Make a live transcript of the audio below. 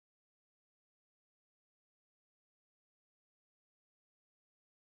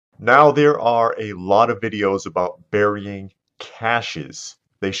Now there are a lot of videos about burying caches.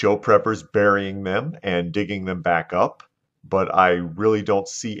 They show preppers burying them and digging them back up, but I really don't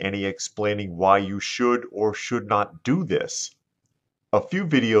see any explaining why you should or should not do this. A few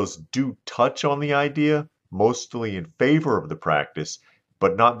videos do touch on the idea, mostly in favor of the practice,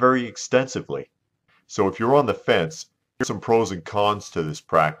 but not very extensively. So if you're on the fence, here's some pros and cons to this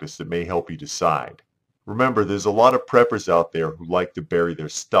practice that may help you decide. Remember, there's a lot of preppers out there who like to bury their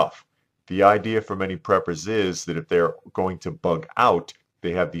stuff. The idea for many preppers is that if they're going to bug out,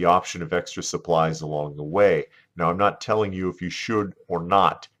 they have the option of extra supplies along the way. Now, I'm not telling you if you should or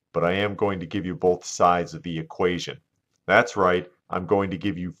not, but I am going to give you both sides of the equation. That's right, I'm going to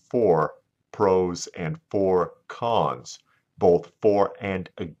give you 4 pros and 4 cons, both for and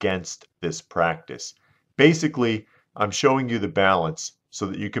against this practice. Basically, I'm showing you the balance so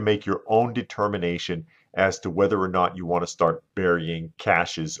that you can make your own determination as to whether or not you want to start burying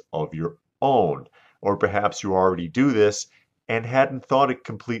caches of your own, or perhaps you already do this and hadn't thought it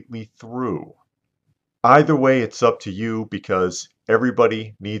completely through. Either way, it's up to you because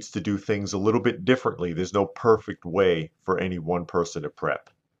everybody needs to do things a little bit differently. There's no perfect way for any one person to prep.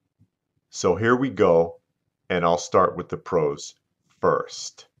 So here we go, and I'll start with the pros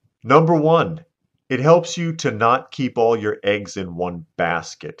first. Number 1, it helps you to not keep all your eggs in one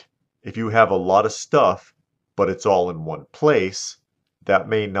basket. If you have a lot of stuff, but it's all in one place, that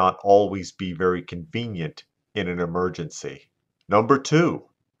may not always be very convenient in an emergency. Number 2,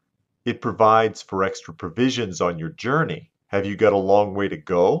 it provides for extra provisions on your journey. Have you got a long way to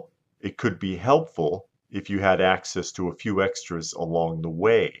go? It could be helpful if you had access to a few extras along the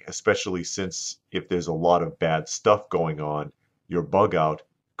way, especially since if there's a lot of bad stuff going on, your bug out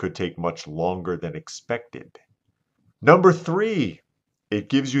could take much longer than expected. Number 3, it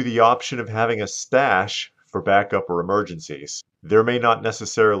gives you the option of having a stash for backup or emergencies. There may not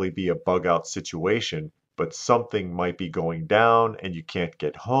necessarily be a bug out situation, but something might be going down and you can't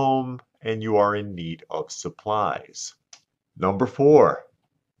get home and you are in need of supplies. Number 4,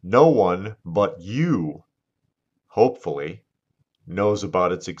 no one but you, hopefully, knows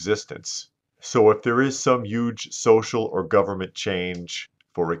about its existence. So if there is some huge social or government change,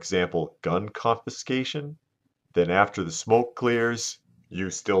 for example, gun confiscation, then after the smoke clears, you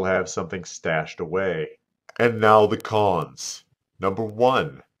still have something stashed away. And now the cons. Number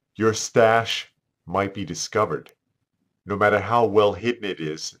 1, your stash might be discovered. No matter how well hidden it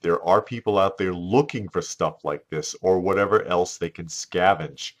is, there are people out there looking for stuff like this or whatever else they can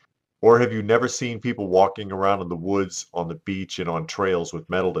scavenge. Or have you never seen people walking around in the woods, on the beach, and on trails with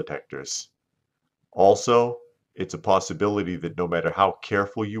metal detectors? Also, it's a possibility that no matter how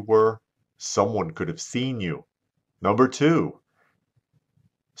careful you were, someone could have seen you. Number 2,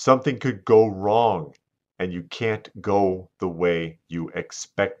 something could go wrong and you can't go the way you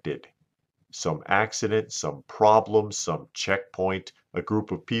expected. Some accident, some problem, some checkpoint, a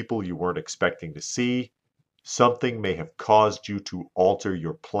group of people you weren't expecting to see. Something may have caused you to alter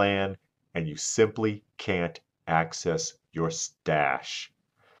your plan and you simply can't access your stash.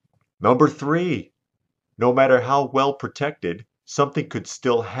 Number 3, no matter how well protected, something could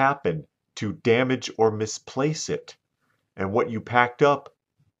still happen to damage or misplace it. And what you packed up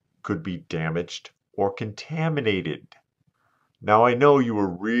could be damaged or contaminated. Now I know you were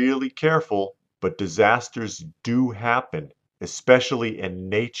really careful, but disasters do happen, especially in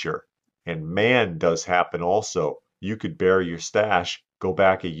nature. And man does happen also. You could bury your stash, go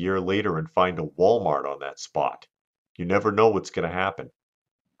back a year later and find a Walmart on that spot. You never know what's going to happen.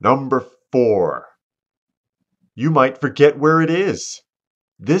 Number 4, you might forget where it is.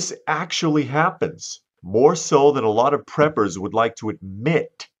 This actually happens, more so than a lot of preppers would like to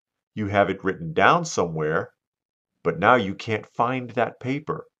admit. You have it written down somewhere, but now you can't find that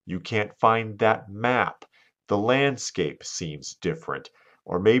paper. You can't find that map. The landscape seems different.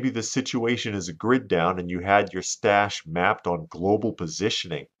 Or maybe the situation is a grid down and you had your stash mapped on global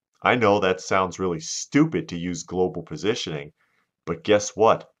positioning. I know that sounds really stupid to use global positioning, but guess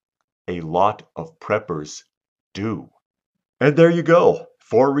what? A lot of preppers do. And there you go.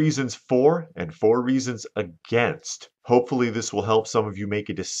 4 reasons for and 4 reasons against. Hopefully this will help some of you make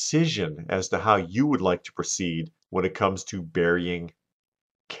a decision as to how you would like to proceed when it comes to burying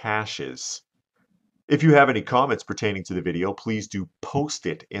caches. If you have any comments pertaining to the video, please do post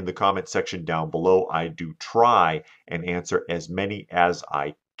it in the comment section down below. I do try and answer as many as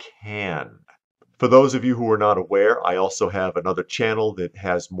I can. For those of you who are not aware, I also have another channel that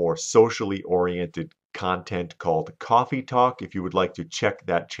has more socially oriented content called Coffee Talk. If you would like to check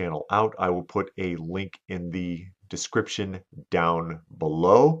that channel out, I will put a link in the description down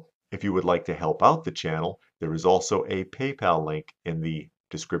below. If you would like to help out the channel, there is also a PayPal link in the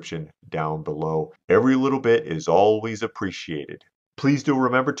description down below. Every little bit is always appreciated. Please do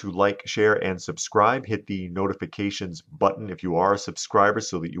remember to like, share, and subscribe. Hit the notifications button if you are a subscriber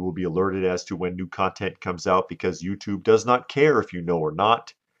so that you will be alerted as to when new content comes out, because YouTube does not care if you know or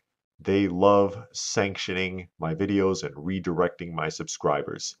not. They love sanctioning my videos and redirecting my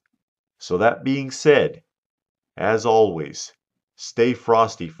subscribers. So that being said, as always, stay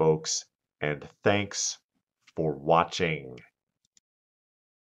frosty, folks, and thanks for watching.